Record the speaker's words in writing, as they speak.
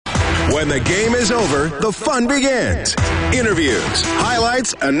When the game is over, the fun begins. Interviews,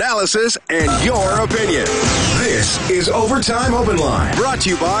 highlights, analysis, and your opinion. This is Overtime Open Line, brought to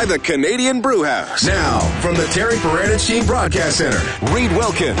you by the Canadian Brew House. Now, from the Terry Paranych Team Broadcast Center, Reed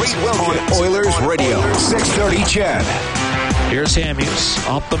Wilkins on Oilers Radio, 630 CHED. Here's Hamhuis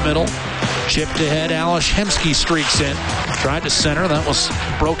up the middle. Chipped ahead. Ales Hemsky streaks in. Tried to center. That was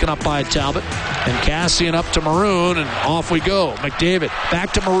broken up by Talbot. And Cassian up to Maroon, and off we go. McDavid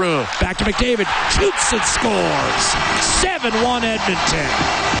back to Maroon. Back to McDavid. Shoots and scores. 7-1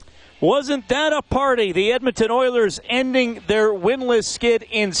 Edmonton. Wasn't that a party? The Edmonton Oilers ending their winless skid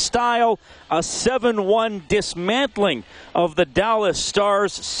in style. A 7-1 dismantling of the Dallas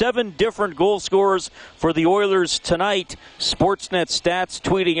Stars. 7 different goal scorers for the Oilers tonight. Sportsnet Stats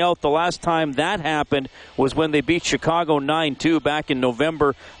tweeting out the last time that happened was when they beat Chicago 9-2 back in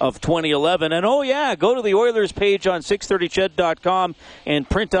November of 2011. And oh yeah, go to the Oilers page on 630ched.com and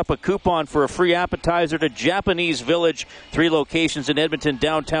print up a coupon for a free appetizer to Japanese Village. 3 locations in Edmonton,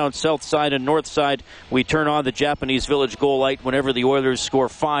 downtown, south side, and north side. We turn on the Japanese Village goal light whenever the Oilers score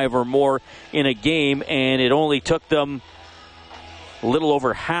 5 or more in a game, and it only took them a little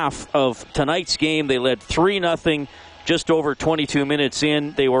over half of tonight's game. They led 3-0 just over 22 minutes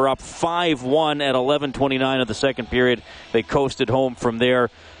in. They were up 5-1 at 11:29 of the second period. They coasted home from there.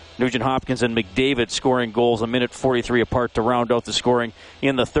 Nugent Hopkins and McDavid scoring goals a minute 43 apart to round out the scoring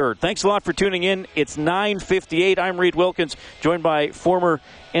in the third. Thanks a lot for tuning in. It's 9:58. I'm Reed Wilkins, joined by former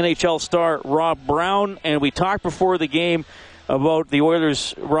NHL star Rob Brown, and we talked before the game about the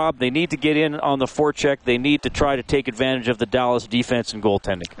Oilers. Rob, they need to get in on the forecheck. They need to try to take advantage of the Dallas defense and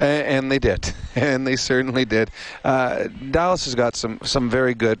goaltending. And they did. And they certainly did. Dallas has got some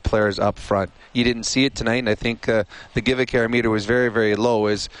very good players up front. You didn't see it tonight, and I think the give-a-care meter was very, very low,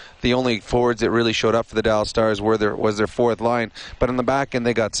 as the only forwards that really showed up for the Dallas Stars was their fourth line. But on the back end,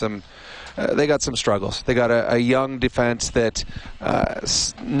 they got some struggles. They got a young defense that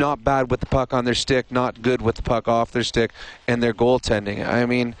not bad with the puck on their stick, not good with the puck off their stick, and their goaltending. I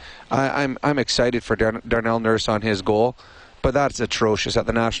mean, I'm excited for Darnell Nurse on his goal, but that's atrocious at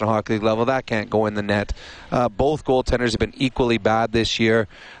the National Hockey League level. That can't go in the net. Both goaltenders have been equally bad this year.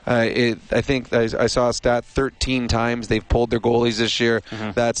 I think I saw a stat, 13 times they've pulled their goalies this year.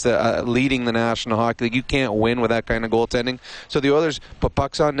 Mm-hmm. That's leading the National Hockey League. You can't win with that kind of goaltending. So the Oilers put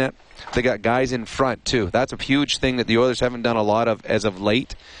pucks on net. They got guys in front, too. That's a huge thing that the Oilers haven't done a lot of as of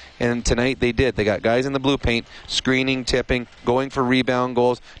late. And tonight they did. They got guys in the blue paint, screening, tipping, going for rebound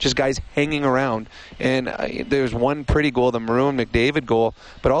goals, just guys hanging around. And there's one pretty goal, the Maroon McDavid goal,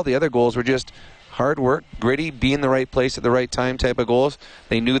 but all the other goals were just hard work, gritty, be in the right place at the right time type of goals.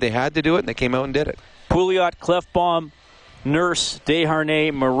 They knew they had to do it, and they came out and did it. Pouliot, Clefbaum, Nurse,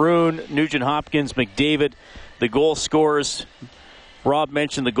 Desharnais, Maroon, Nugent Hopkins, McDavid, the goal scorers. Rob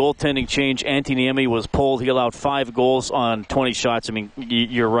mentioned the goaltending change. Antti Niemi was pulled. He allowed 5 goals on 20 shots. I mean,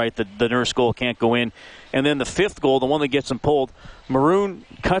 you're right. The Nurse goal can't go in. And then the 5th goal, the one that gets him pulled, Maroon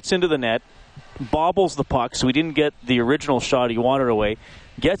cuts into the net, bobbles the puck, so he didn't get the original shot he wanted away,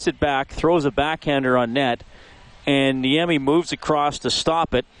 gets it back, throws a backhander on net, and Niemi moves across to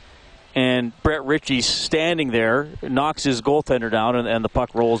stop it. And Brett Ritchie's standing there, knocks his goaltender down, and the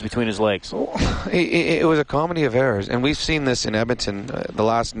puck rolls between his legs. It was a comedy of errors, and we've seen this in Edmonton the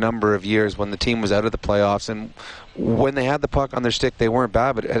last number of years when the team was out of the playoffs. And when they had the puck on their stick, they weren't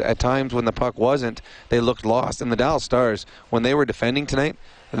bad, but at times when the puck wasn't, they looked lost. And the Dallas Stars, when they were defending tonight,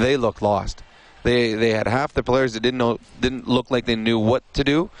 they looked lost. They had half the players that didn't look like they knew what to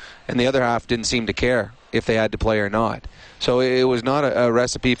do, and the other half didn't seem to care if they had to play or not. So it was not a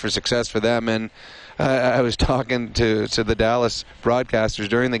recipe for success for them. And I was talking to the Dallas broadcasters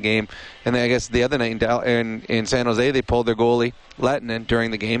during the game, and I guess the other night in San Jose they pulled their goalie Lehtinen during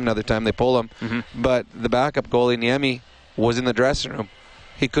the game. Another time they pull him, but the backup goalie Niemi was in the dressing room.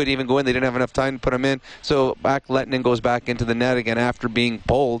 He couldn't even go in. They didn't have enough time to put him in. So Lehtinen goes back into the net again after being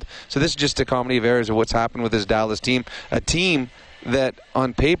pulled. So this is just a comedy of errors of what's happened with this Dallas team. A team that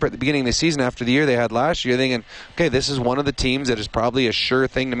on paper at the beginning of the season after the year they had last year, thinking, okay, this is one of the teams that is probably a sure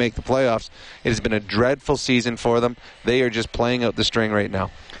thing to make the playoffs. It has been a dreadful season for them. They are just playing out the string right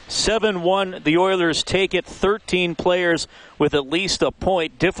now. 7-1, the Oilers take it. 13 players with at least a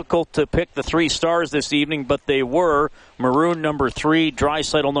point. Difficult to pick the 3 stars this evening, but they were. Maroon number 3,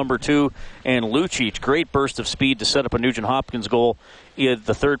 Draisaitl number 2, and Lucic. Great burst of speed to set up a Nugent Hopkins goal in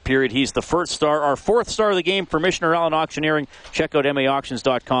the third period. He's the first star. Our 4th star of the game for Missioner Allen Auctioneering. Check out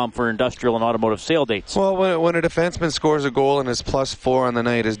MAauctions.com for industrial and automotive sale dates. Well, when a defenseman scores a goal and is +4 on the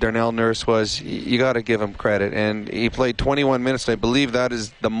night, as Darnell Nurse was, you got to give him credit. And he played 21 minutes. I believe that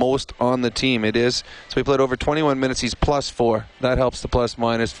is the most on the team. It is. So he played over 21 minutes. He's +4. +4. That helps the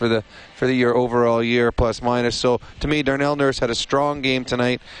plus-minus for the year, overall year plus-minus. So, to me, Darnell Nurse had a strong game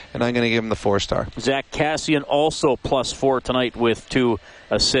tonight, and I'm going to give him the 4-star. Zach Kassian also +4 tonight with 2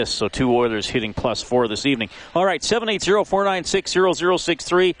 assists, so 2 Oilers hitting +4 this evening. All right,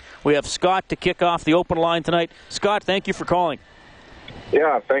 780-496-0063. We have Scott to kick off the open line tonight. Scott, thank you for calling.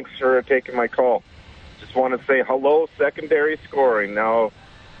 Yeah, thanks for taking my call. Just want to say hello, secondary scoring. Now,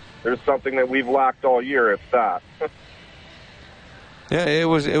 there's something that we've lacked all year, it's that. Yeah, it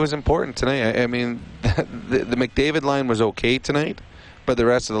was important tonight. I mean, the McDavid line was okay tonight, but the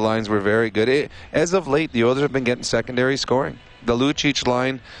rest of the lines were very good. As of late, the Oilers have been getting secondary scoring. The Lucic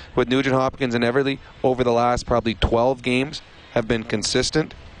line with Nugent Hopkins and Everly over the last probably 12 games have been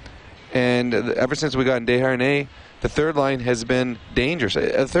consistent. And ever since we got Desharnais, the third line has been dangerous.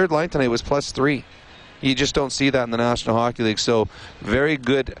 The third line tonight was +3. You just don't see that in the National Hockey League. So very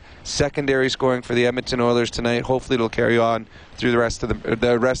good secondary scoring for the Edmonton Oilers tonight. Hopefully it'll carry on through the rest of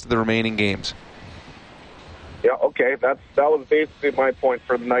the remaining games. Yeah, okay. That was basically my point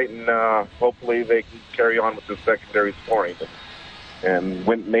for the night, and hopefully they can carry on with the secondary scoring and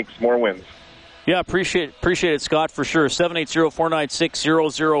make more wins. Yeah, appreciate it, Scott, for sure.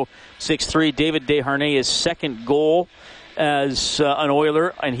 780-496-0063. David Desharnais' second goal as an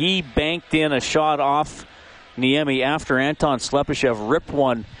Oiler, and he banked in a shot off Niemi after Anton Slepyshev ripped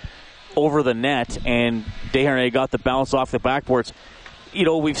one over the net, and Desharnais got the bounce off the backboards. You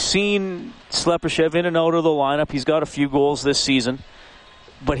know, we've seen Slepyshev in and out of the lineup. He's got a few goals this season,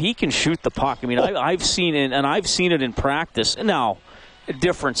 but he can shoot the puck. I mean, I've seen it, and I've seen it in practice. Now, a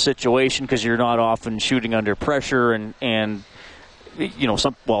different situation because you're not often shooting under pressure, and you know,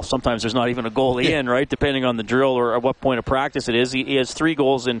 sometimes there's not even a goalie in, right, depending on the drill or at what point of practice it is. He has 3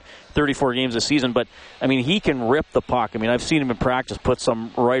 goals in 34 games this season, but, I mean, he can rip the puck. I mean, I've seen him in practice put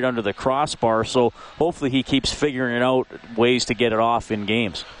some right under the crossbar, so hopefully he keeps figuring out ways to get it off in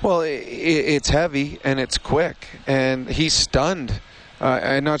games. Well, it's heavy and it's quick, and he's stunned.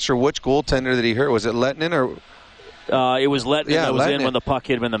 I'm not sure which goaltender that he hurt. Was it Lettinen or... It was Lettinen that was in when the puck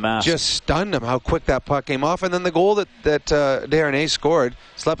hit him in the mask. Just stunned him how quick that puck came off. And then the goal that Desharnais scored,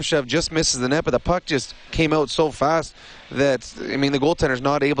 Slepyshev just misses the net, but the puck just came out so fast that, I mean, the goaltender's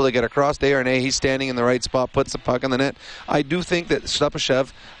not able to get across. Desharnais, he's standing in the right spot, puts the puck in the net. I do think that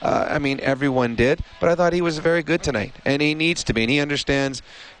Slepyshev, I mean, everyone did, but I thought he was very good tonight. And he needs to be. And he understands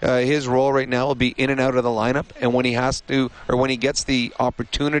his role right now will be in and out of the lineup. And when he has to, or when he gets the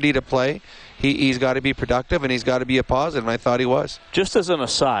opportunity to play, he's got to be productive and he's got to be a positive, and I thought he was. Just as an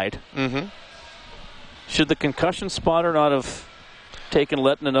aside, should the concussion spotter not have taken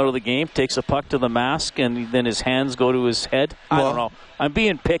Lettinen out of the game, takes a puck to the mask, and then his hands go to his head? I don't know. I'm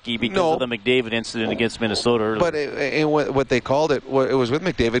being picky because of the McDavid incident against Minnesota earlier. But what they called it was with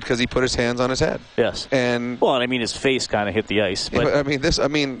McDavid because he put his hands on his head. Yes. And I mean, his face kind of hit the ice. But I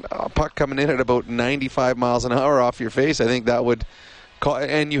mean, a puck coming in at about 95 miles an hour off your face, I think that would...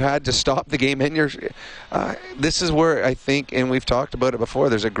 And you had to stop the game. And this is where I think, and we've talked about it before,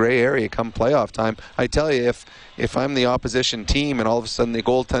 there's a gray area come playoff time. I tell you, if I'm the opposition team and all of a sudden the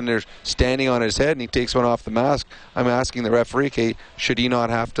goaltender's standing on his head and he takes one off the mask, I'm asking the referee, okay, should he not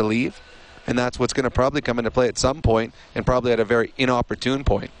have to leave? And that's what's going to probably come into play at some point, and probably at a very inopportune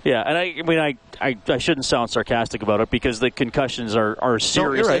point. Yeah, and I shouldn't sound sarcastic about it because the concussions are serious.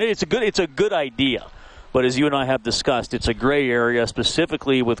 No, you're right. It's a good idea. But as you and I have discussed, it's a gray area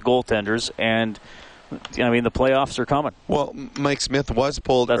specifically with goaltenders, and I mean the playoffs are coming. Well, Mike Smith was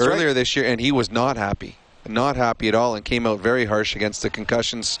pulled earlier this year, and he was not happy at all, and came out very harsh against the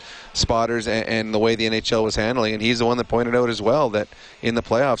concussions spotters and the way the NHL was handling. And he's the one that pointed out as well that in the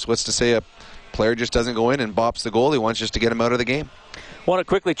playoffs, what's to say a player just doesn't go in and bops the goal? He wants just to get him out of the game. Want to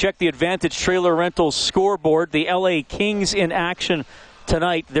quickly check the Advantage Trailer Rentals scoreboard. The LA Kings in action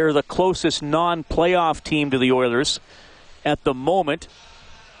tonight. They're the closest non-playoff team to the Oilers at the moment.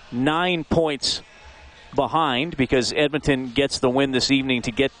 9 points behind because Edmonton gets the win this evening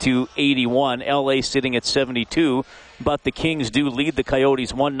to get to 81. LA sitting at 72. But the Kings do lead the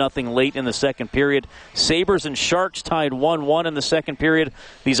Coyotes 1-0 late in the second period. Sabres and Sharks tied 1-1 in the second period.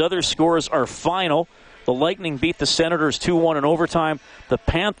 These other scores are final. The Lightning beat the Senators 2-1 in overtime. The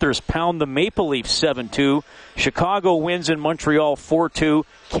Panthers pound the Maple Leafs 7-2. Chicago wins in Montreal 4-2.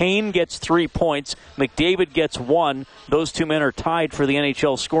 Kane gets 3 points. McDavid gets 1. Those two men are tied for the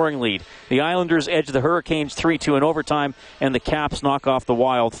NHL scoring lead. The Islanders edge the Hurricanes 3-2 in overtime, and the Caps knock off the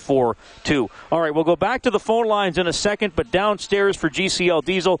Wild 4-2. All right, we'll go back to the phone lines in a second, but downstairs for GCL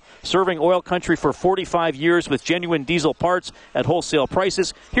Diesel, serving oil country for 45 years with genuine diesel parts at wholesale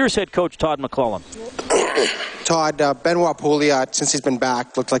prices. Here's head coach Todd McClellan. Todd, Benoit Pouliot, since he's been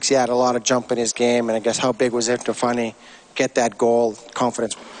back, looked like he had a lot of jump in his game, and I guess how big was it to finally get that goal,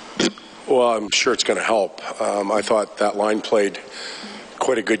 confidence? Well, I'm sure it's going to help. I thought that line played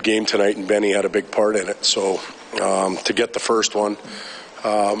quite a good game tonight, and Benny had a big part in it. So to get the first one,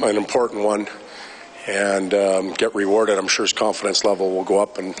 an important one, and get rewarded, I'm sure his confidence level will go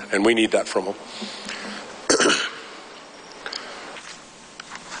up, and we need that from him.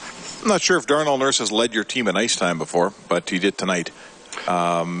 I'm not sure if Darnell Nurse has led your team in ice time before, but he did tonight.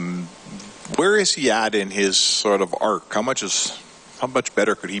 Where is he at in his sort of arc? How much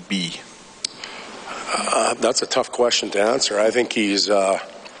better could he be? That's a tough question to answer. I think he's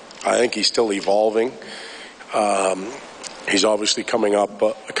still evolving. He's obviously coming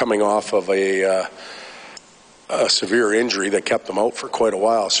off of a severe injury that kept him out for quite a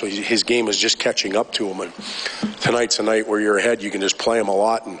while. So his game is just catching up to him. And tonight's a night where you're ahead. You can just play him a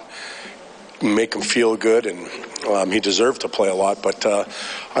lot and make him feel good. And he deserved to play a lot. But I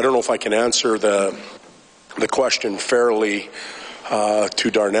don't know if I can answer the question fairly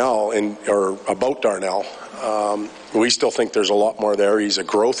to Darnell or about Darnell. We still think there's a lot more there. He's a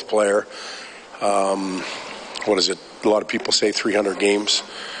growth player. What is it? A lot of people say 300 games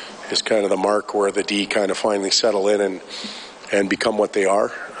is kind of the mark where the D kind of finally settle in and become what they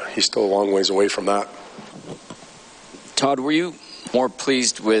are. He's still a long ways away from that. Todd, were you more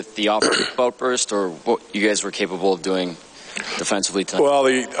pleased with the offensive outburst or what you guys were capable of doing defensively tonight? Well,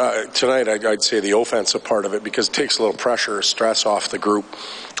 tonight I'd say the offensive part of it, because it takes a little pressure, stress off the group.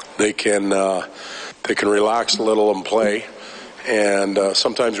 They can relax a little and play. And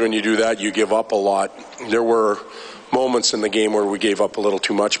sometimes when you do that, you give up a lot. There were moments in the game where we gave up a little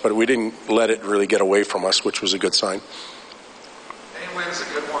too much, but we didn't let it really get away from us, which was a good sign. Any win's a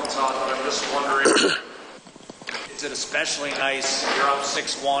good one, Todd, but I'm just wondering, is it especially nice? You're up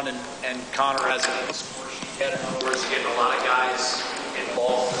 6-1 and Connor has a score sheet yet. In other words, getting a lot of guys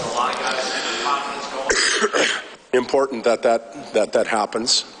involved and a lot of guys getting confidence going. Important that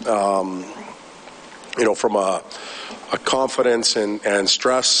happens. From a confidence and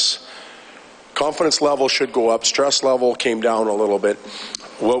stress. Confidence level should go up. Stress level came down a little bit.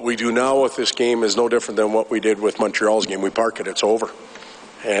 What we do now with this game is no different than what we did with Montreal's game. We park it. It's over.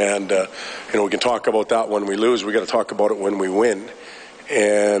 And, we can talk about that when we lose. We got to talk about it when we win.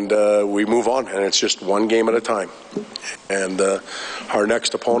 And we move on. And it's just one game at a time. And our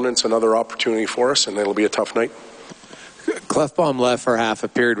next opponent's another opportunity for us, and it'll be a tough night. Klefbom left for half a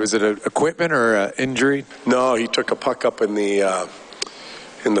period. Was it an equipment or an injury? No, he took a puck up in the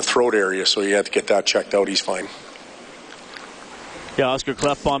throat area, so he had to get that checked out. He's fine. Yeah, Oscar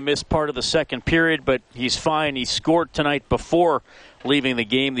Klefbom missed part of the second period, but he's fine. He scored tonight before leaving the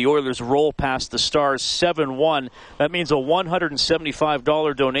game. The Oilers roll past the Stars 7-1. That means a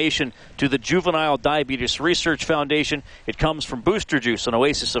 $175 donation to the Juvenile Diabetes Research Foundation. It comes from Booster Juice, an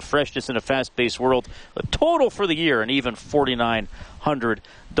oasis of freshness in a fast-paced world. The total for the year, an even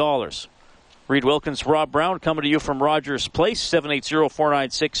 $4,900. Reed Wilkins, Rob Brown, coming to you from Rogers Place.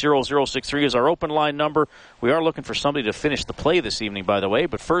 780-496-0063 is our open line number. We are looking for somebody to finish the play this evening, by the way.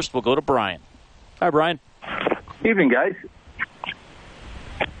 But first, we'll go to Brian. Hi, Brian. Evening, guys.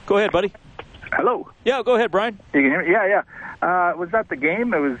 Go ahead, buddy. Hello. Yeah, go ahead, Brian. You can hear me? Yeah. Was that the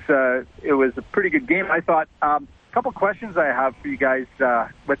game? It was a pretty good game. I thought. A couple questions I have for you guys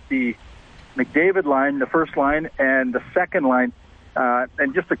with the McDavid line, the first line, and the second line.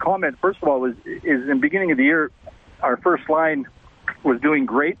 And just a comment, first of all, is in the beginning of the year, our first line was doing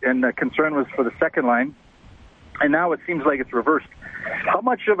great, and the concern was for the second line. And now it seems like it's reversed. How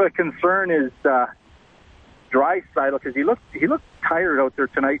much of a concern is Draisaitl? Because he looked tired out there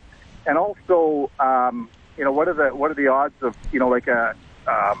tonight. And also, what are the odds of like a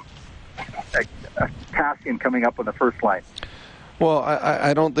Kassian coming up on the first line? Well,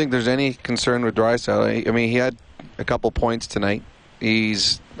 I don't think there's any concern with Draisaitl. I mean, he had a couple points tonight.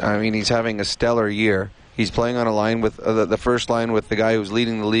 He's having a stellar year. He's playing on a line with the first line with the guy who's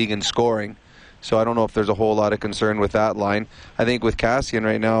leading the league in scoring. So I don't know if there's a whole lot of concern with that line. I think with Kassian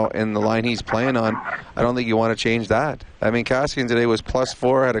right now and the line he's playing on, I don't think you want to change that. I mean, Kassian today was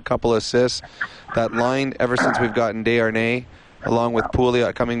 +4, had a couple assists. That line, ever since we've gotten Desharnais, along with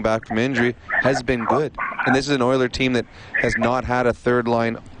Pouliot coming back from injury, has been good. And this is an Oiler team that has not had a third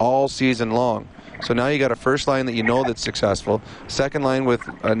line all season long. So now you got a first line that you know that's successful. Second line with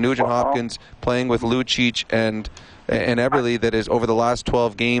Nugent Hopkins playing with Lucic and Eberle that is over the last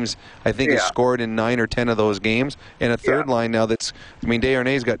 12 games, I think has scored in 9 or 10 of those games. And a third line now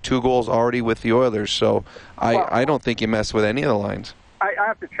Desharnais's got 2 goals already with the Oilers. So I don't think you mess with any of the lines. I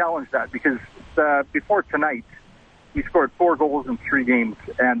have to challenge that because before tonight, we scored 4 goals in 3 games.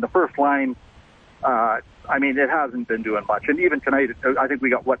 And the first line, it hasn't been doing much. And even tonight, I think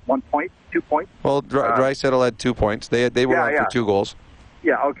we got, 1 point? 2 points. Well, Draisaitl had 2 points. They were on for 2 goals.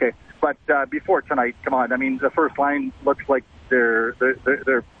 Yeah, okay. But before tonight, come on. I mean, the first line looks like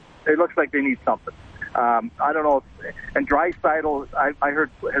it looks like they need something. I don't know. And Draisaitl, I heard,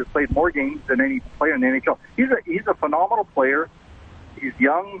 has played more games than any player in the NHL. He's a phenomenal player. He's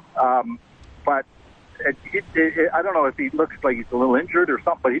young, but I don't know if he looks like he's a little injured or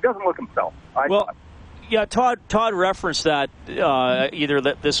something, but he doesn't look himself. Yeah, Todd referenced that either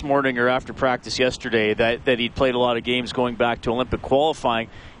this morning or after practice yesterday, that he'd played a lot of games going back to Olympic qualifying.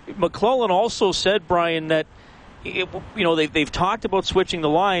 McLellan also said, Brian, that they've talked about switching the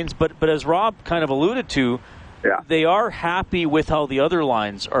lines, but as Rob kind of alluded to, they are happy with how the other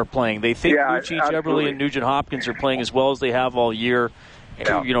lines are playing. They think Lucic, Eberle, and Nugent-Hopkins are playing as well as they have all year.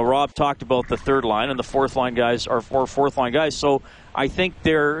 Yeah. Rob talked about the third line, and the fourth line guys are fourth line guys. So I think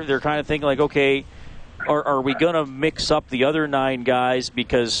they're kind of thinking like, okay, are we going to mix up the other 9 guys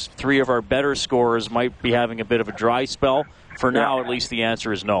because 3 of our better scorers might be having a bit of a dry spell? For now, at least the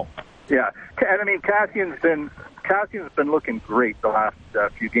answer is no. Yeah, and I mean Kassian's been looking great the last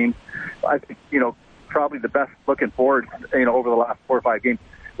few games. I think probably the best looking forward over the last 4 or 5 games.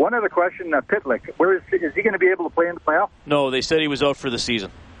 One other question, Pitlick, is he going to be able to play in the playoffs? No, they said he was out for the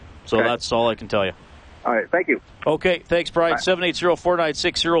season. So That's all I can tell you. All right, thank you. Okay, thanks, Brian.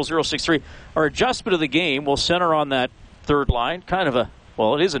 780-496-0063. Our adjustment of the game will center on that third line.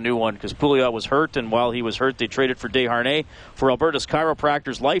 It is a new one because Pouliot was hurt, and while he was hurt, they traded for Desharnais. For Alberta's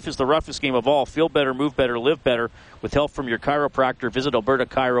chiropractors, life is the roughest game of all. Feel better, move better, live better. With help from your chiropractor, visit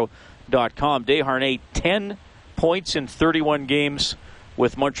albertachiro.com. Desharnais, 10 points in 31 games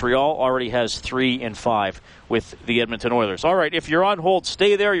with Montreal, already has 3 in 5 with the Edmonton Oilers. All right, if you're on hold,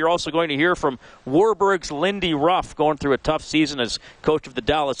 stay there. You're also going to hear from Warburg's Lindy Ruff, going through a tough season as coach of the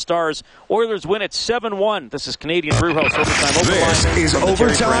Dallas Stars. Oilers win at 7-1. This is Canadian Brewhouse Overtime Open Line. This is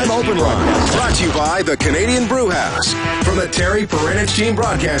Overtime Open Line, brought to you by the Canadian Brewhouse. From the Terry Perenich Team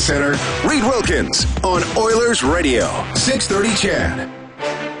Broadcast Center, Reed Wilkins on Oilers Radio, 630 CHED.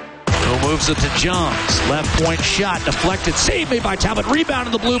 Moves it to Johns. Left point shot. Deflected. Save made by Talbot. Rebound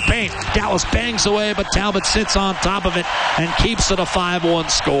in the blue paint. Dallas bangs away, but Talbot sits on top of it and keeps it a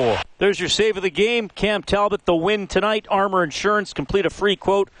 5-1 score. There's your save of the game. Cam Talbot, the win tonight. Armor Insurance. Complete a free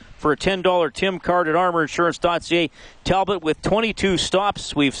quote for a $10 Tim card at armorinsurance.ca. Talbot with 22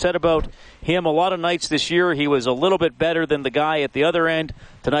 stops. We've said about him a lot of nights this year. He was a little bit better than the guy at the other end.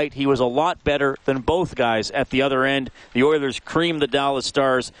 Tonight, he was a lot better than both guys at the other end. The Oilers creamed the Dallas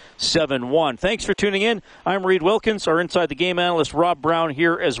Stars 7-1. Thanks for tuning in. I'm Reed Wilkins. Our Inside the Game analyst, Rob Brown,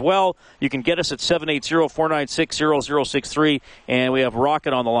 here as well. You can get us at 780-496-0063, and we have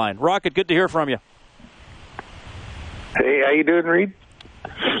Rocket on the line. Rocket, good to hear from you. Hey, how you doing, Reed?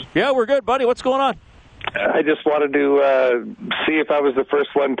 Yeah, we're good, buddy. What's going on? I just wanted to see if I was the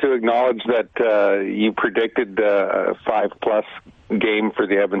first one to acknowledge that you predicted a 5+ game for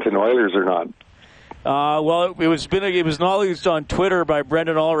the Edmonton Oilers or not. Well, it was acknowledged on Twitter by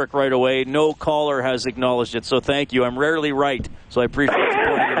Brendan Ulrich right away. No caller has acknowledged it, so thank you. I'm rarely right, so I appreciate you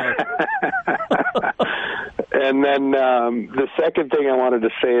pointing it out. And then the second thing I wanted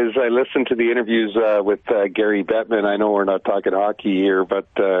to say is I listened to the interviews with Gary Bettman. I know we're not talking hockey here, but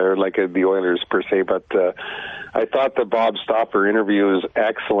the Oilers per se, but I thought the Bob Stauffer interview was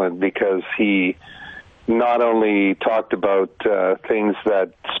excellent because he not only talked about things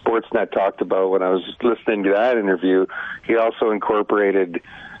that Sportsnet talked about when I was listening to that interview, he also incorporated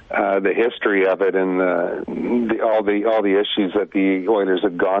the history of it and all the issues that the Oilers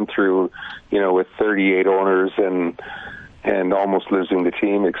had gone through, with 38 owners and almost losing the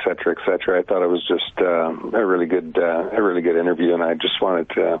team, et cetera, et cetera. I thought it was just a really good interview, and I just wanted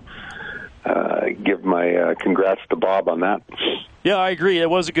to give my congrats to Bob on that. Yeah, I agree. It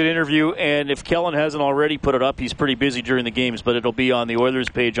was a good interview, and if Kellen hasn't already put it up, he's pretty busy during the games, but it'll be on the Oilers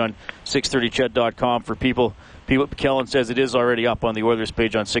page on 630ched.com for people. Kellen says it is already up on the Oilers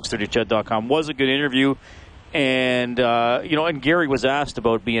page on 630ched.com. Was a good interview, and and Gary was asked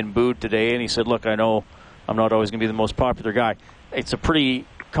about being booed today, and he said, "Look, I know I'm not always going to be the most popular guy. It's a pretty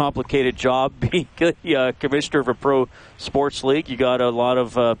complicated job being commissioner of a pro sports league. You got a lot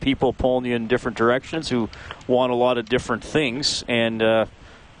of people pulling you in different directions who want a lot of different things, and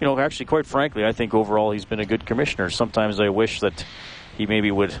actually, quite frankly, I think overall he's been a good commissioner. Sometimes I wish that he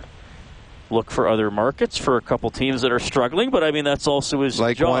maybe would look for other markets for a couple teams that are struggling, but I mean that's also his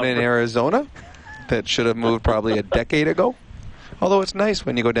like job. One in Arizona that should have moved probably a decade ago. Although it's nice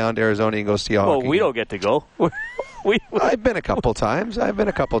when you go down to Arizona and go see hockey. Well, we don't get to go. I've been a couple times. I've been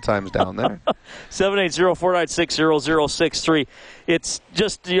a couple times down there. 780-496-0063. It's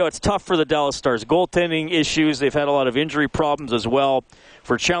just, it's tough for the Dallas Stars. Goaltending issues. They've had a lot of injury problems as well.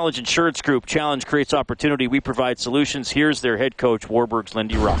 For Challenge Insurance Group, Challenge creates opportunity. We provide solutions. Here's their head coach, Warburg's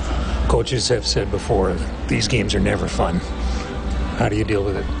Lindy Ruff. Coaches have said before, these games are never fun. How do you deal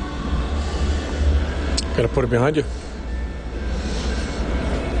with it? Got to put it behind you.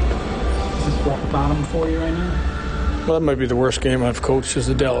 Is this rock bottom for you right now? Well, that might be the worst game I've coached as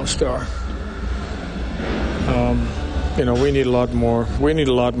a Dallas Star. We need a lot more. We need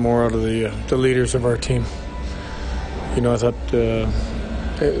a lot more out of the leaders of our team. I thought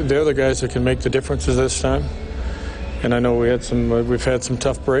they're the guys that can make the differences this time. And I know we've had some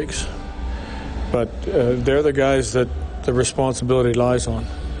tough breaks, but they're the guys that the responsibility lies on.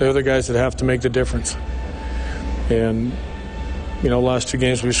 They're the guys that have to make the difference. And last 2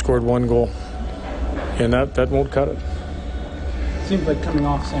 games we scored 1 goal, and that won't cut it. It seems like coming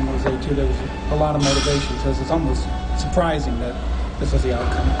off San Jose too, there was a lot of motivation. So it's almost surprising that this was the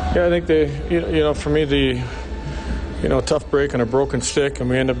outcome. Yeah, I think for me, the tough break and a broken stick, and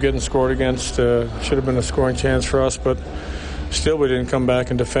we end up getting scored against. Should have been a scoring chance for us, but still we didn't come back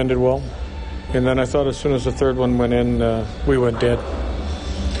and defended well. And then I thought as soon as the third one went in, we went dead.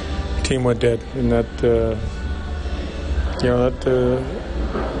 The team went dead, and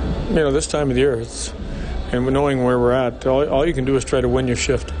this time of the year, and knowing where we're at, all you can do is try to win your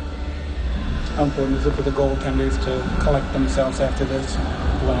shift. How important is it for the goaltenders to collect themselves after this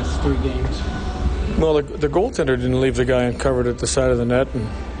last 3 games? Well, the goaltender didn't leave the guy uncovered at the side of the net, and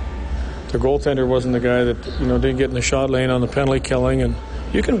the goaltender wasn't the guy that didn't get in the shot lane on the penalty killing. And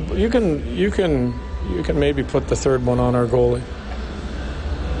you can maybe put the third one on our goalie,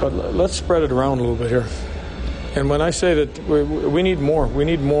 but let's spread it around a little bit here. And when I say that we need more, we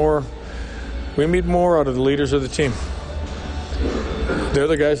need more out of the leaders of the team. They're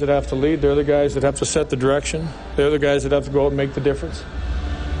the guys that have to lead. They're the guys that have to set the direction. They're the guys that have to go out and make the difference.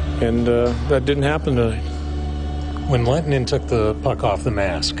 And that didn't happen tonight. When Lentonen took the puck off the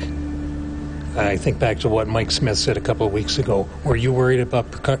mask, I think back to what Mike Smith said a couple of weeks ago. Were you worried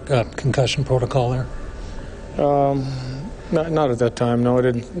about concussion protocol there? Not at that time. No, I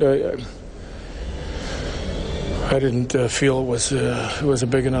didn't. I didn't feel it was a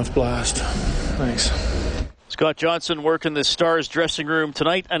big enough blast. Thanks. Scott Johnson working the Stars dressing room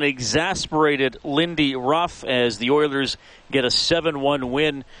tonight. An exasperated Lindy Ruff as the Oilers get a 7-1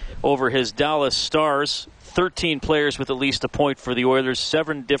 win over his Dallas Stars. 13 players with at least a point for the Oilers.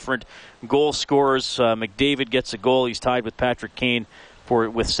 7 different goal scorers. McDavid gets a goal. He's tied with Patrick Kane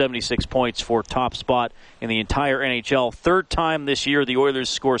with 76 points for top spot in the entire NHL. 3rd time this year the Oilers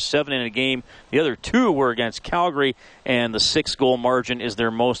score 7 in a game. The other 2 were against Calgary, and the 6-goal margin is their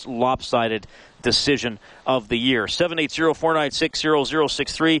most lopsided decision of the year.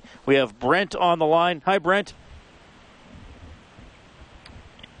 780-496-0063. We have Brent on the line. Hi, Brent.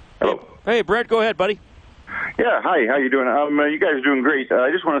 Hello. Hey, Brent, go ahead, buddy. Yeah, hi. How you doing? You guys are doing great. I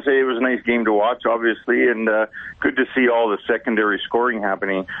just want to say it was a nice game to watch, obviously, and good to see all the secondary scoring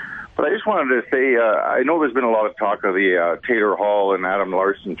happening. But I just wanted to say, I know there's been a lot of talk of the Taylor Hall and Adam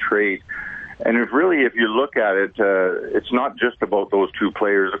Larson trade. And if you look at it, it's not just about those 2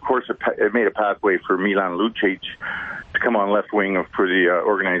 players. Of course, it made a pathway for Milan Lucic to come on left wing for the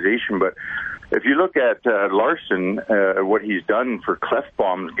organization. But if you look at Larson, what he's done for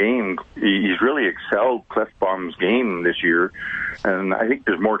Klefbom's game, he's really excelled Klefbom's game this year. And I think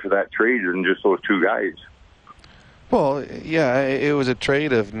there's more to that trade than just those 2 guys. Well, yeah, it was a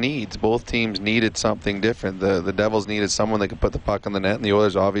trade of needs. Both teams needed something different. The Devils needed someone that could put the puck on the net, and the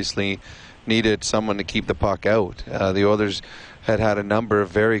Oilers obviously needed someone to keep the puck out. The Oilers had a number of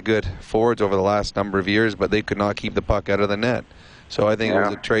very good forwards over the last number of years, but they could not keep the puck out of the net. So I think it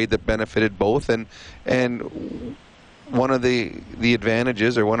was a trade that benefited both, and one of the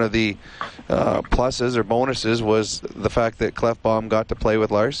advantages or one of the pluses or bonuses was the fact that Klefbom got to play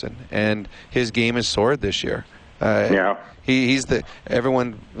with Larson, and his game has soared this year. He's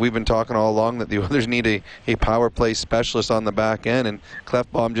everyone we've been talking all along that the Oilers need a power play specialist on the back end, and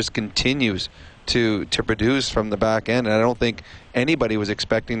Klefbom just continues to produce from the back end, and I don't think anybody was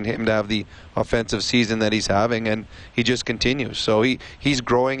expecting him to have the offensive season that he's having, and he just continues. So he's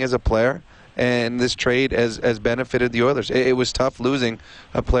growing as a player, and this trade has benefited the Oilers. It was tough losing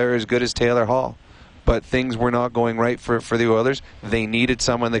a player as good as Taylor Hall, but things were not going right for the Oilers. They needed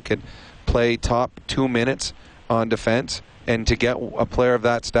someone that could play top 2 minutes on defense, and to get a player of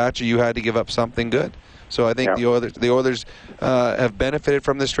that stature, you had to give up something good. So I think the Oilers have benefited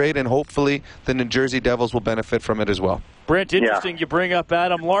from this trade, and hopefully the New Jersey Devils will benefit from it as well. Brent, interesting you bring up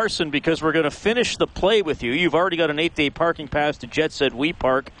Adam Larson because we're going to finish the play with you. You've already got an 8-day parking pass to Jet Set We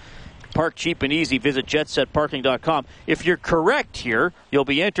Park. Park cheap and easy. Visit jetsetparking.com. If you're correct here, you'll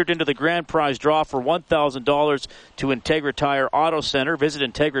be entered into the grand prize draw for $1,000 to Integra Tire Auto Center. Visit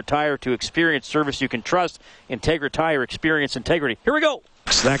Integra Tire to experience service you can trust. Integra Tire, experience integrity. Here we go.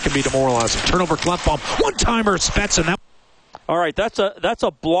 So that can be demoralizing. Turnover, Klefbom. One-timer, Spezza. All right, that's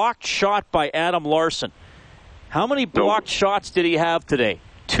a blocked shot by Adam Larson. How many blocked shots did he have today?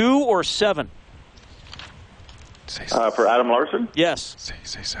 2 or 7? For Adam Larson? Yes.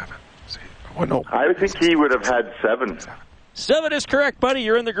 Say 7. Oh, no. I think he would have had 7. 7 is correct, buddy.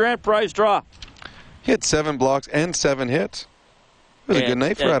 You're in the grand prize draw. He had 7 blocks and 7 hits. It was a good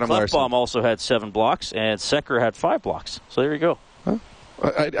night for Adam Larson. Klefbom also had 7 blocks, and Secker had 5 blocks. So there you go. Huh?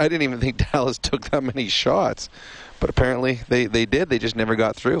 I didn't even think Dallas took that many shots. But apparently they did. They just never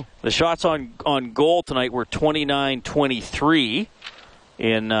got through. The shots on goal tonight were 29-23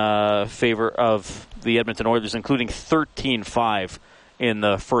 in favor of the Edmonton Oilers, including 13-5 in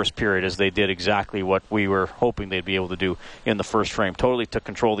the first period, as they did exactly what we were hoping they'd be able to do in the first frame. Totally took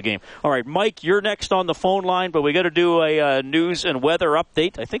control of the game. All right, Mike, you're next on the phone line, but we got to do a news and weather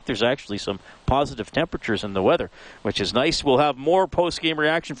update. I think there's actually some positive temperatures in the weather, which is nice. We'll have more post-game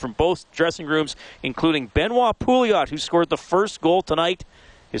reaction from both dressing rooms, including Benoit Pouliot, who scored the first goal tonight.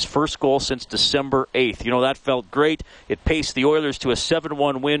 His first goal since December 8th. You know, that felt great. It paced the Oilers to a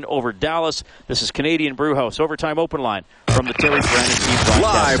 7-1 win over Dallas. This is Canadian Brewhouse Overtime Open Line from the Terry Perenich Team Broadcast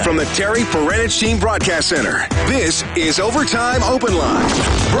Live Center. from the Terry Perenich Team Broadcast Center. This is Overtime Open Line.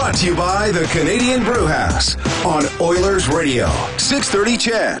 Brought to you by the Canadian Brewhouse on Oilers Radio. 630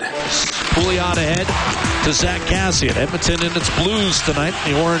 Chad. Pouliot ahead to Zach Kassian. Edmonton in its blues tonight.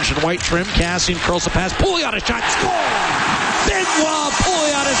 The orange and white trim. Kassian curls the pass. Pouliot a shot. Score! Benoit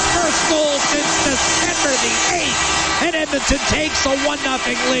Pouliot, his first goal since December the 8th. And Edmonton takes a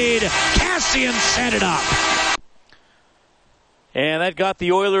 1-0 lead. Kassian set it up. And that got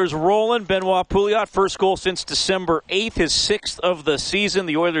the Oilers rolling. Benoit Pouliot, first goal since December 8th, his 6th of the season.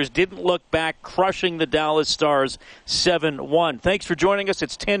 The Oilers didn't look back, crushing the Dallas Stars 7-1. Thanks for joining us.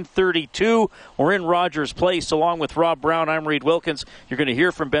 It's 10:32. We're in Rogers Place along with Rob Brown. I'm Reed Wilkins. You're going to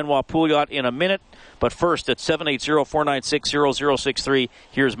hear from Benoit Pouliot in a minute. But first, at 780-496-0063,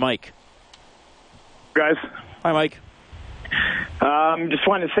 here's Mike. Guys. Hi, Mike. Just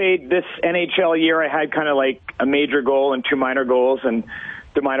wanted to say this NHL year I had kind of like a major goal and 2 minor goals, and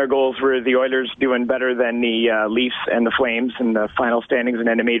the minor goals were the Oilers doing better than the Leafs and the Flames in the final standings, and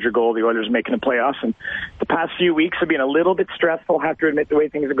then a major goal, the Oilers making the playoffs. And the past few weeks have been a little bit stressful, I have to admit, the way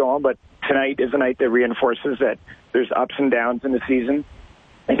things are going, but tonight is a night that reinforces that there's ups and downs in the season.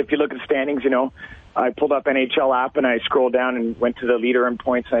 And if you look at the standings, you know, I pulled up NHL app and I scrolled down and went to the leader in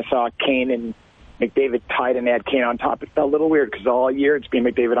points, and I saw Kane and McDavid tied and they had Kane on top. It felt a little weird because all year it's been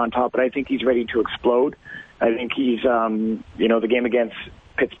McDavid on top, but I think he's ready to explode. I think he's, you know, the game against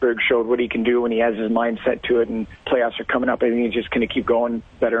Pittsburgh showed what he can do when he has his mind set to it, and playoffs are coming up. I think he's just going to keep going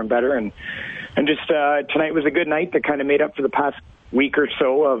better and better. And just tonight was a good night that kind of made up for the past week or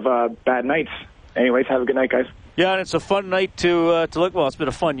so of bad nights. Anyways, have a good night, guys. Yeah, and it's a fun night to look. Well, it's been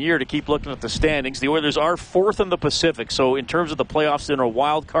a fun year to keep looking at the standings. The Oilers are 4th in the Pacific, so in terms of the playoffs, they're in a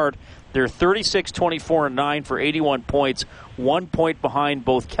wild card. They're 36-24-9 for 81 points, 1 point behind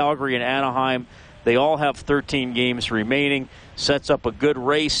both Calgary and Anaheim. They all have 13 games remaining. Sets up a good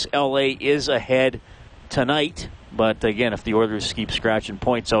race. LA is ahead tonight, but again, if the Oilers keep scratching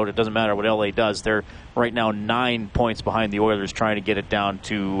points out, it doesn't matter what LA does. They're right now 9 points behind the Oilers, trying to get it down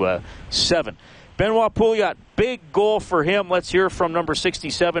to 7. Benoit Pouliot, big goal for him. Let's hear from number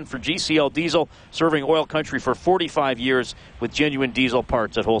 67 for GCL Diesel, serving oil country for 45 years with genuine diesel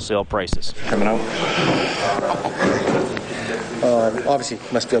parts at wholesale prices. Coming out. Obviously,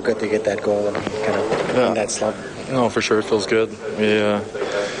 it must feel good to get that goal and kind of in that slump. No, for sure, it feels good.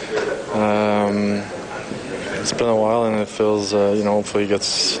 It's been a while, and it feels, hopefully he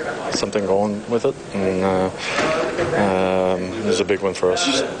gets something going with it. And it was a big win for us,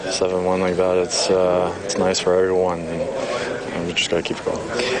 7-1 like that. It's nice for everyone, and we just got to keep going.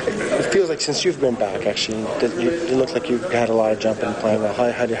 It feels like since you've been back, actually, it looks like you've had a lot of jumping and playing well.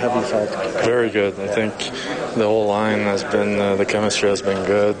 How have you felt? Very good. I think the whole line has been, the chemistry has been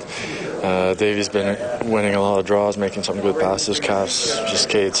good. Davey's been winning a lot of draws, making some good passes. Cass just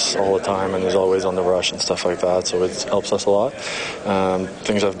skates all the time, and he's always on the rush and stuff like that, so it helps us a lot.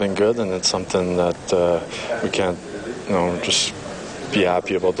 Things have been good, and it's something that we can't just be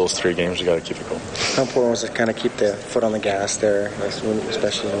happy about those 3 games. We got to keep it going. How important was it kind of keep the foot on the gas there,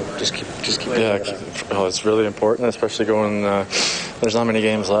 especially just keep it's really important, especially going. There's not many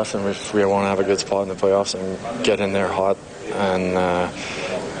games left, and we want to have a good spot in the playoffs and get in there hot. And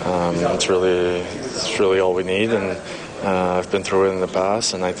it's really all we need. And I've been through it in the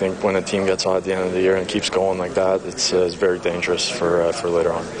past, and I think when a team gets hot at the end of the year and keeps going like that, it's very dangerous for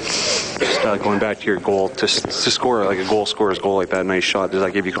later on. Just going back to your goal, to score like a goal scorer's goal like that, nice shot, does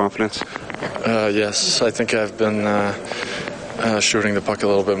that give you confidence? Yes, I think I've been shooting the puck a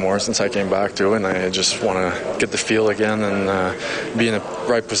little bit more since I came back to it, and I just want to get the feel again and be in the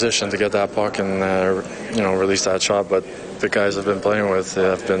right position to get that puck and release that shot. But the guys I've been playing with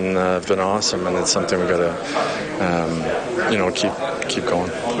have been awesome, and it's something we got to keep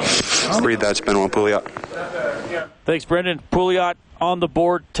going. Read that, Benoit Pouliot. Thanks, Brendan. Pouliot on the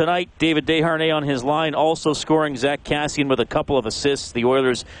board tonight. David Desharnais on his line, also scoring. Zach Kassian with a couple of assists. The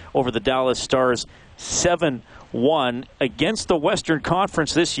Oilers over the Dallas Stars 7-1 against the Western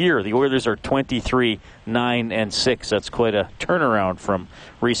Conference this year. The Oilers are 23-9-6. That's quite a turnaround from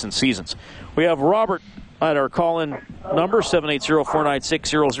recent seasons. We have Robert at our call-in number,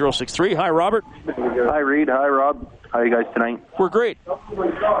 780-496-0063. Hi, Robert. Hi, Reed. Hi, Rob. How are you guys tonight? We're great. I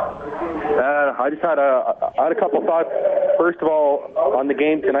just had a couple thoughts. First of all, on the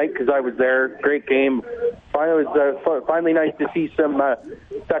game tonight, because I was there. Great game. It was finally nice to see some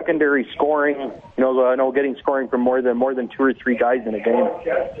secondary scoring. Getting scoring from more than 2 or 3 guys in a game.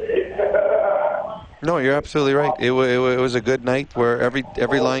 No, you're absolutely right. It was a good night where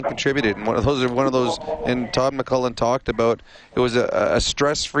every line contributed, and one of those. And Todd McCullough talked about it was a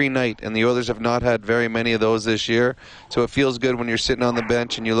stress-free night, and the Oilers have not had very many of those this year. So it feels good when you're sitting on the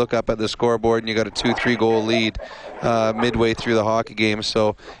bench and you look up at the scoreboard and you got a 2-3 goal lead midway through the hockey game.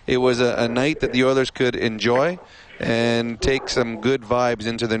 So it was a night that the Oilers could enjoy and take some good vibes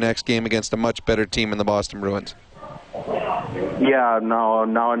into their next game against a much better team in the Boston Bruins. Yeah,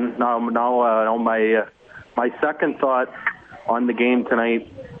 my second thought on the game tonight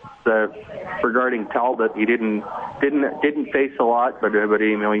regarding Talbot. He didn't face a lot, but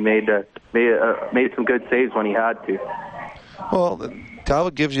he made some good saves when he had to. Well,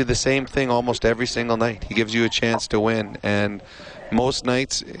 Talbot gives you the same thing almost every single night. He gives you a chance to win, and most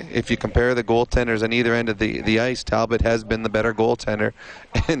nights, if you compare the goaltenders on either end of the ice, Talbot has been the better goaltender,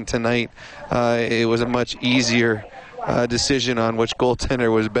 and tonight it was a much easier decision on which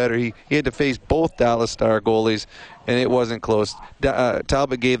goaltender was better. He had to face both Dallas Star goalies, and it wasn't close.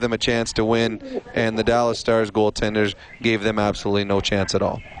 Talbot gave them a chance to win, and the Dallas Stars goaltenders gave them absolutely no chance at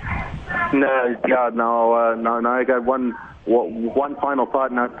all. No. I got one final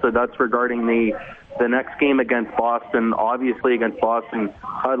thought, and that's regarding the next game against Boston. Obviously, against Boston,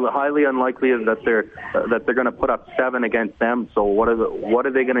 highly unlikely that they're going to put up 7 against them. So what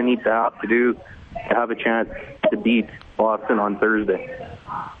are they going to need to have to do to have a chance to beat Boston on Thursday?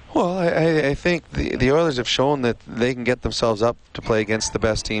 Well, I think the Oilers have shown that they can get themselves up to play against the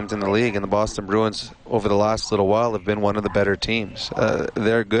best teams in the league, and the Boston Bruins over the last little while have been one of the better teams.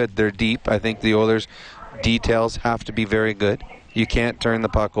 They're good. They're deep. I think the Oilers' details have to be very good. You can't turn the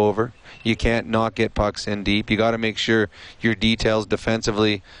puck over. You can't not get pucks in deep. You got to make sure your details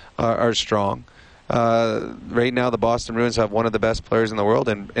defensively are strong. Right now, the Boston Bruins have one of the best players in the world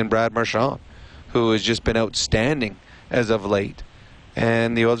in Brad Marchand, who has just been outstanding as of late.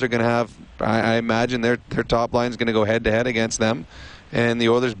 And the Oilers are going to have, I imagine their top line is going to go head-to-head against them. And the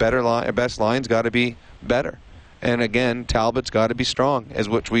Oilers' best line's got to be better. And again, Talbot's got to be strong, as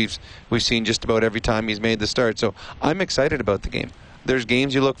which we've seen just about every time he's made the start. So I'm excited about the game. There's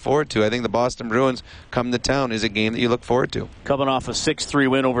games you look forward to. I think the Boston Bruins come to town is a game that you look forward to. Coming off a 6-3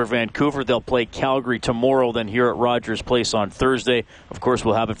 win over Vancouver, they'll play Calgary tomorrow, then here at Rogers Place on Thursday. Of course,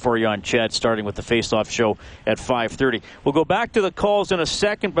 we'll have it for you on Chat, starting with the Face-Off show at 5:30. We'll go back to the calls in a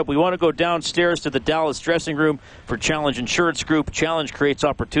second, but we want to go downstairs to the Dallas dressing room for Challenge Insurance Group. Challenge creates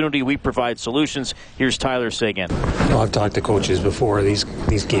opportunity. We provide solutions. Here's Tyler Seguin. Well, I've talked to coaches before. These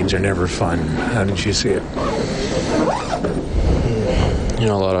games are never fun. How did you see it?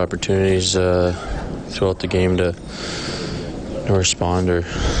 A lot of opportunities throughout the game to respond or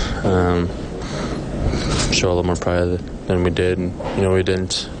show a little more pride than we did, and we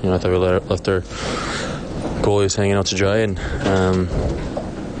didn't. I thought we left our goalies hanging out to dry, and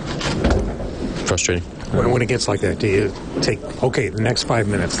frustrating. When it gets like that, do you take the next 5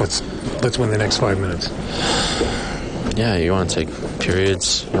 minutes? Let's win the next 5 minutes. Yeah, you want to take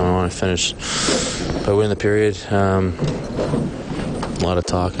periods. You don't want to finish by winning the period. A lot of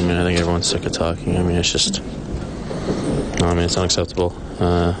talk. I think everyone's sick of talking. It's just, it's unacceptable.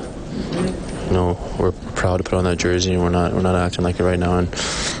 we're proud to put on that jersey, and we're not acting like it right now. And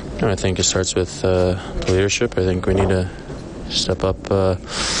I think it starts with the leadership. I think we need to step up,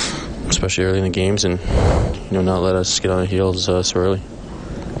 especially early in the games, and not let us get on the heels so early.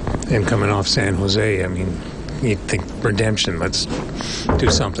 And coming off San Jose, I mean, you think redemption, let's do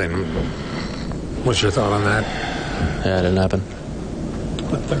something. What's your thought on that? Yeah, it didn't happen.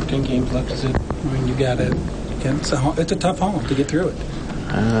 What, 13 games left, is it? I mean, it's a tough home to get through it.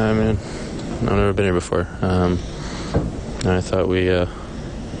 I mean, I've never been here before. And I thought we,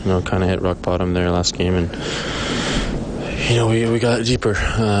 kind of hit rock bottom there last game, and we got deeper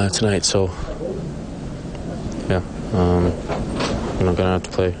tonight. So, yeah, gonna have to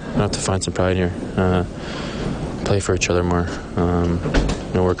play. Gonna have to find some pride here. Play for each other more.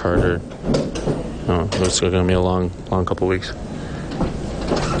 Work harder. It's gonna be a long couple weeks.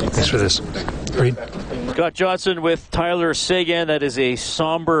 Thanks for this. Reed. Scott Johnson with Tyler Seguin. That is a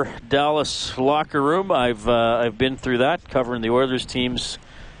somber Dallas locker room. I've been through that, covering the Oilers teams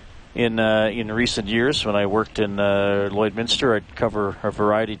in recent years. When I worked in Lloydminster, I'd cover a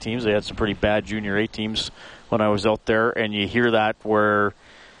variety of teams. They had some pretty bad Junior A teams when I was out there, and you hear that where,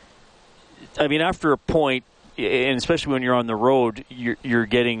 I mean, after a point, and especially when you're on the road, you're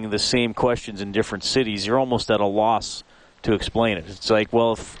getting the same questions in different cities. You're almost at a loss to explain it. It's like,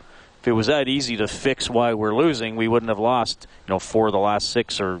 well, if it was that easy to fix why we're losing, we wouldn't have lost, 4 of the last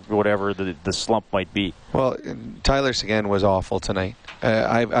 6 or whatever the slump might be. Well, Tyler Seguin was awful tonight.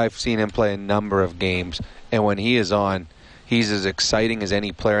 I've seen him play a number of games, and when he is on, he's as exciting as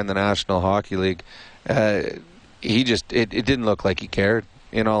any player in the National Hockey League. It didn't look like he cared.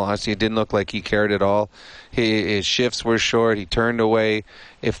 In all honesty, it didn't look like he cared at all. His shifts were short. He turned away.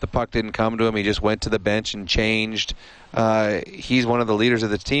 If the puck didn't come to him, he just went to the bench and changed. He's one of the leaders of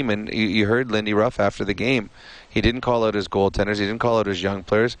the team, and you heard Lindy Ruff after the game. He didn't call out his goaltenders. He didn't call out his young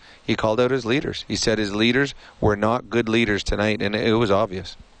players. He called out his leaders. He said his leaders were not good leaders tonight, and it was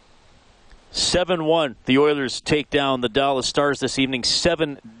obvious. 7-1. The Oilers take down the Dallas Stars this evening.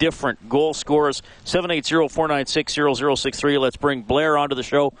 7 different goal scorers. 780-496-0063. Let's bring Blair onto the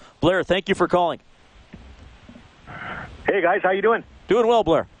show. Blair, thank you for calling. Hey, guys. How you doing? Doing well,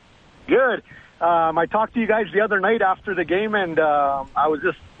 Blair. Good. I talked to you guys the other night after the game, and I was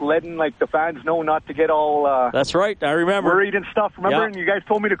just letting the fans know not to get all that's right. I remember. Worried and stuff. Remember? Yeah. And you guys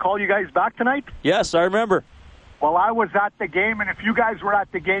told me to call you guys back tonight? Yes, I remember. Well, I was at the game, and if you guys were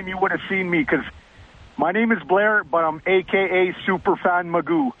at the game, you would have seen me, because my name is Blair, but I'm a.k.a. Superfan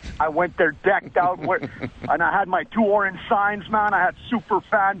Magoo. I went there decked out, and I had my 2 orange signs, man. I had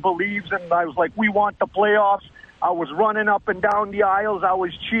Superfan Believes, and I was like, we want the playoffs. I was running up and down the aisles. I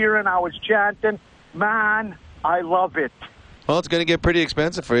was cheering. I was chanting. Man, I love it. Well, it's going to get pretty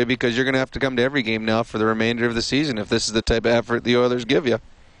expensive for you, because you're going to have to come to every game now for the remainder of the season if this is the type of effort the Oilers give you.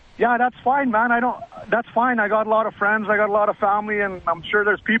 Yeah, that's fine, man. That's fine. I got a lot of friends. I got a lot of family, and I'm sure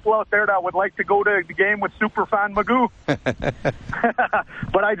there's people out there that would like to go to the game with Superfan Magoo.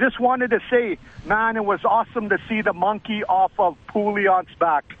 But I just wanted to say, man, it was awesome to see the monkey off of Pouliot's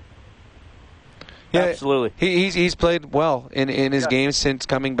back. Yeah, absolutely. He's played well in his games since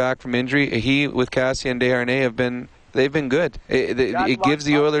coming back from injury. He with Cassian Desharnais they've been good. It gives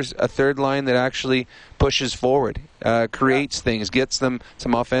the Oilers a third line that actually pushes forward, creates things, gets them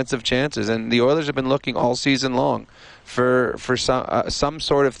some offensive chances. And the Oilers have been looking all season long for some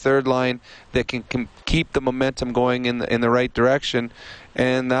sort of third line that can keep the momentum going in the right direction.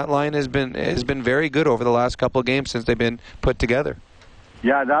 And that line has been very good over the last couple of games since they've been put together.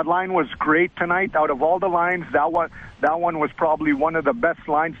 Yeah, that line was great tonight. Out of all the lines, that one was probably one of the best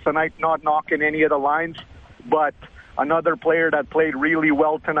lines tonight. Not knocking any of the lines, but another player that played really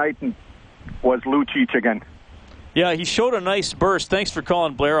well tonight was Lucic again. Yeah, he showed a nice burst. Thanks for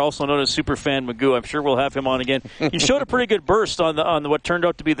calling, Blair, also known as Superfan Magoo. I'm sure we'll have him on again. He showed a pretty good burst on what turned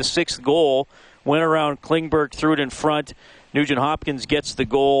out to be the 6th goal. Went around Klingberg, threw it in front. Nugent Hopkins gets the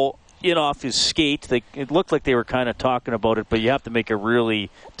goal in off his skate. It looked like they were kind of talking about it, but you have to make a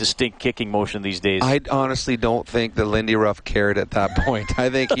really distinct kicking motion these days. I honestly don't think that Lindy Ruff cared at that point. I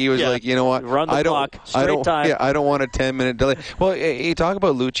think he was like, you know what? Run the clock. Straight time. Yeah, I don't want a 10-minute delay. Well, you talk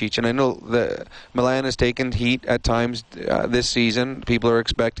about Lucic, and I know that Milan has taken heat at times this season. People are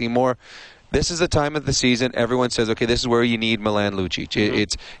expecting more. This is the time of the season everyone says, okay, this is where you need Milan Lucic. Mm-hmm.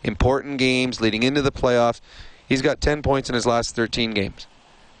 It's important games leading into the playoffs. He's got 10 points in his last 13 games.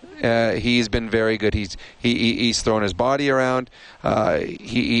 he's been very good. He's thrown his body around.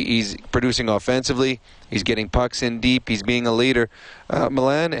 He's producing offensively. He's getting pucks in deep. He's being a leader.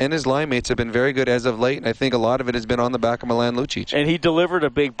 Milan and his line mates have been very good as of late, and I think a lot of it has been on the back of Milan Lucic. And he delivered a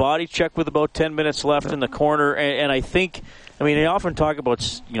big body check with about 10 minutes left in the corner. And I think, I mean, they often talk about,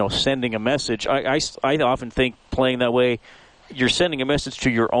 sending a message. I often think playing that way, you're sending a message to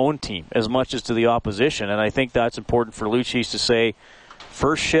your own team as much as to the opposition. And I think that's important for Lucic to say,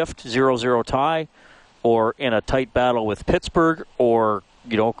 first shift, 0-0 tie, or in a tight battle with Pittsburgh, or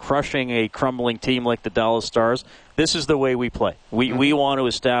crushing a crumbling team like the Dallas Stars. This is the way we play. We want to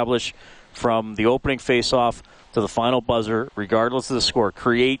establish from the opening faceoff to the final buzzer, regardless of the score,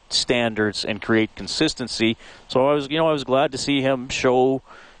 create standards and create consistency. So I was glad to see him show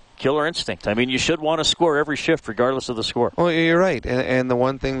killer instinct. I mean, you should want to score every shift regardless of the score. Well, you're right. And the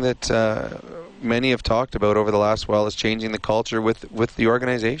one thing that many have talked about over the last while is changing the culture with the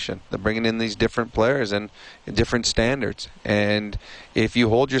organization. They're bringing in these different players and different standards. And if you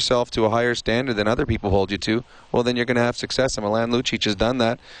hold yourself to a higher standard than other people hold you to, well, then you're going to have success. And Milan Lucic has done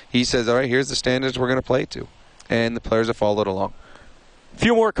that. He says, all right, here's the standards we're going to play to. And the players have followed along. A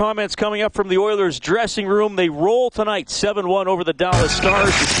few more comments coming up from the Oilers dressing room. They roll tonight 7-1 over the Dallas Stars.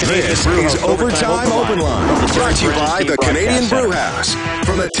 This is Overtime Open Line, brought to you by the Canadian Brew House.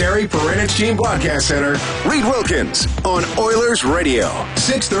 From the Terry Perenich Team Broadcast Center, Reed Wilkins on Oilers Radio,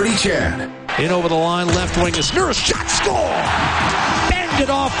 630 CHED. In over the line, left wing is Nurse, shot, score! Banged it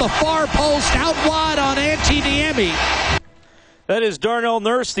off the far post, out wide on Antti Niemi. That is Darnell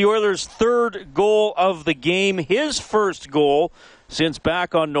Nurse, the Oilers' third goal of the game. His first goal since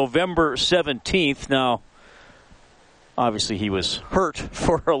back on November 17th. Now, obviously he was hurt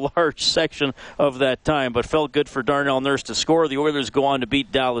for a large section of that time, but felt good for Darnell Nurse to score. The Oilers go on to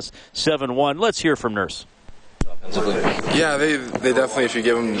beat Dallas 7-1. Let's hear from Nurse. Yeah, they definitely, if you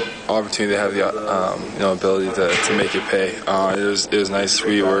give them opportunity, they have the ability to make it pay. It was nice.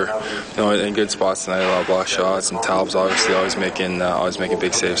 We were in good spots tonight, a lot of block shots, and Talb's obviously always making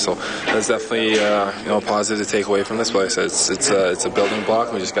big saves. So that's definitely positive to take away from this place. It's a building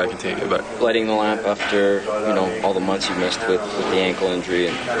block. We just got to continue to get better. Lighting the lamp after all the months you missed with the ankle injury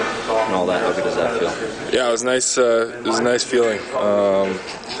and all that. How good does that feel? Yeah, it was nice. It was a nice feeling.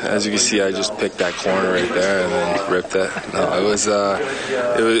 As you can see, I just picked that corner right there and then ripped it. No, it was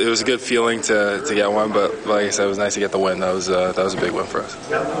a good feeling to get one, but like I said, it was nice to get the win. That was a big win for us.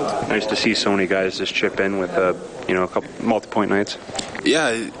 Nice to see so many guys just chip in with a couple multi-point nights.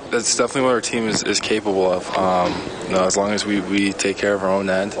 Yeah, that's definitely what our team is capable of. As long as we take care of our own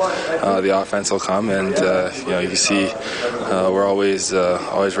end, the offense will come, and you can see we're always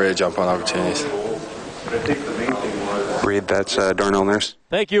ready to jump on opportunities. Reed, that's Darnell Nurse.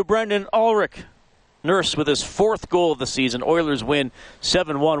 Thank you, Brendan Ulrich. Nurse with his fourth goal of the season. Oilers win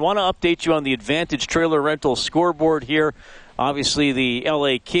 7-1. Want to update you on the Advantage Trailer Rental scoreboard here. Obviously, the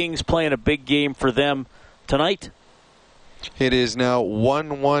LA Kings playing a big game for them tonight. It is now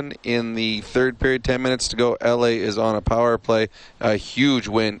 1-1 in the third period, 10 minutes to go. LA is on a power play. A huge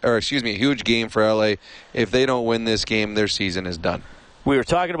game for LA. If they don't win this game, their season is done. We were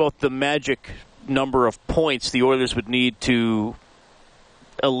talking about the magic number of points the Oilers would need to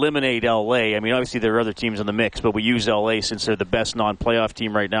eliminate LA. I mean, obviously there are other teams in the mix, but we use LA since they're the best non-playoff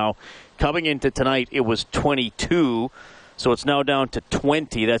team right now. Coming into tonight, it was 22, so it's now down to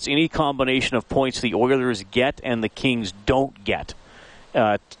 20. That's any combination of points the Oilers get and the Kings don't get,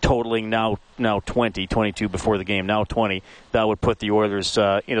 totaling now 20, 22 before the game, now 20. That would put the Oilers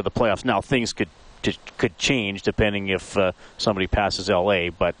into the playoffs. Now, things could change depending if somebody passes LA,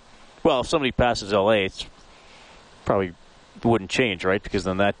 but, well, if somebody passes LA, it's probably wouldn't change, right? Because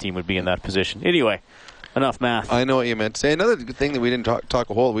then that team would be in that position. Anyway, enough math. I know what you meant to say. Another thing that we didn't talk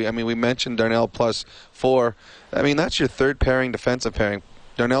a whole. We mentioned Darnell +4. I mean, that's your third pairing, defensive pairing.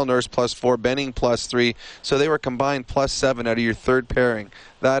 Darnell Nurse +4, Benning +3. So they were combined +7 out of your third pairing.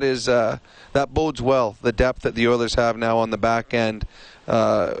 That is that bodes well. The depth that the Oilers have now on the back end.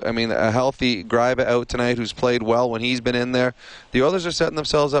 A healthy Greiba out tonight, who's played well when he's been in there. The Oilers are setting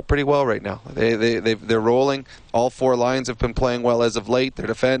themselves up pretty well right now. They're rolling. All four lines have been playing well as of late. Their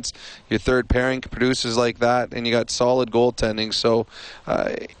defense, your third pairing produces like that, and you got solid goaltending. So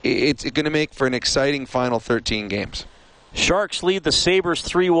it's going to make for an exciting final 13 games. Sharks lead the Sabres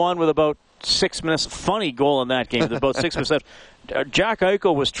 3-1 with about 6 minutes. Funny goal in that game. With about 6 minutes left. Jack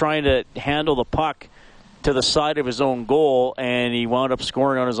Eichel was trying to handle the puck to the side of his own goal, and he wound up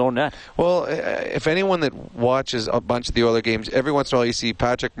scoring on his own net. Well, if anyone that watches a bunch of the Oilers games, every once in a while you see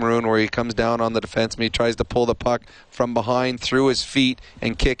Patrick Maroon where he comes down on the defenseman, he tries to pull the puck from behind through his feet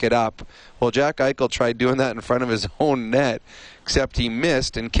and kick it up. Well, Jack Eichel tried doing that in front of his own net. except he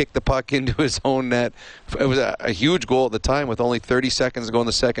missed and kicked the puck into his own net. It was a huge goal at the time with only 30 seconds to go in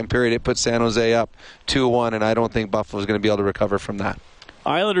the second period. It put San Jose up 2-1, and I don't think Buffalo's going to be able to recover from that.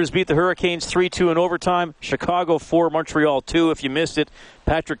 Islanders beat the Hurricanes 3-2 in overtime. Chicago 4, Montreal 2. If you missed it,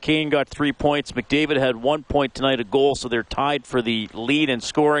 Patrick Kane got 3 points. McDavid had 1 point tonight, a goal, so they're tied for the lead in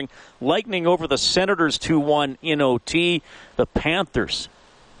scoring. Lightning over the Senators 2-1 in OT. The Panthers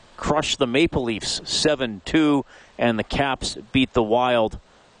crushed the Maple Leafs 7-2, and the Caps beat the Wild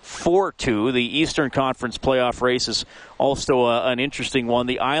 4-2. The Eastern Conference playoff race is also an interesting one.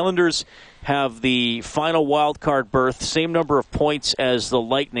 The Islanders have the final wild card berth, same number of points as the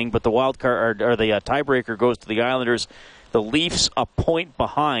Lightning, but the wild card or the tiebreaker goes to the Islanders. The Leafs a point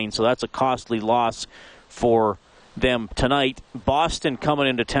behind, so that's a costly loss for them tonight. Boston coming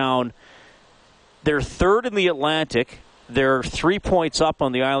into town. They're third in the Atlantic. They're 3 points up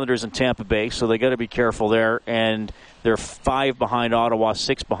on the Islanders and Tampa Bay, so they got to be careful there. And they're 5 behind Ottawa,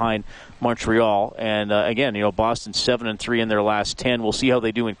 6 behind Montreal. And again, Boston 7-3 in their last 10. We'll see how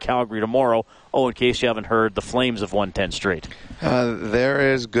they do in Calgary tomorrow. Oh, in case you haven't heard, the Flames have won 10 straight.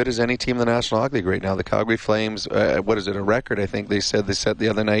 They're as good as any team in the National Hockey League right now. The Calgary Flames, what is it, a record? I think they said they set the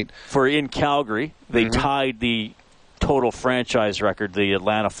other night. For in Calgary, they tied the total franchise record, the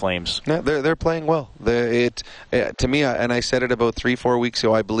Atlanta Flames. Yeah, they're playing well. To me, and I said it about 3-4 weeks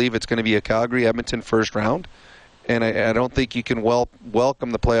ago, I believe it's going to be a Calgary-Edmonton first round. And I don't think you can welcome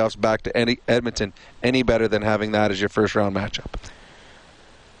the playoffs back to Edmonton any better than having that as your first round matchup.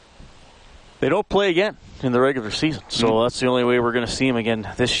 They don't play again in the regular season, so that's the only way we're going to see them again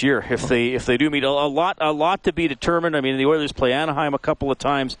this year. If they do meet, a lot to be determined. I mean, the Oilers play Anaheim a couple of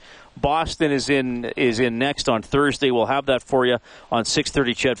times. Boston is in next on Thursday. We'll have that for you on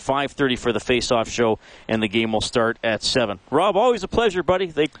 6:30 CHED, 5:30 for the face-off show, and the game will start at 7. Rob, always a pleasure, buddy.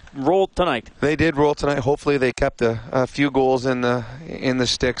 They rolled tonight. They did roll tonight. Hopefully they kept a few goals in the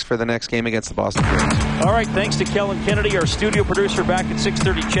sticks for the next game against the Boston Bruins. All right, thanks to Kellen Kennedy, our studio producer back at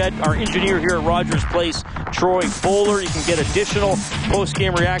 6:30 CHED, our engineer here at Rogers Place, Troy Bowler. You can get additional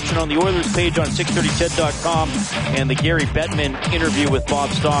post-game reaction on the Oilers page on 630ched.com, and the Gary Bettman interview with Bob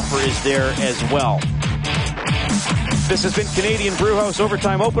Stauffer is there as well. This has been Canadian Brewhouse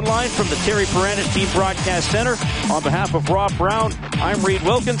Overtime Open Line from the Terry Paranych Team Broadcast Center. On behalf of Rob Brown, I'm Reed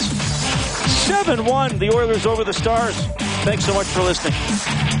Wilkins. 7-1, the Oilers over the Stars. Thanks so much for listening.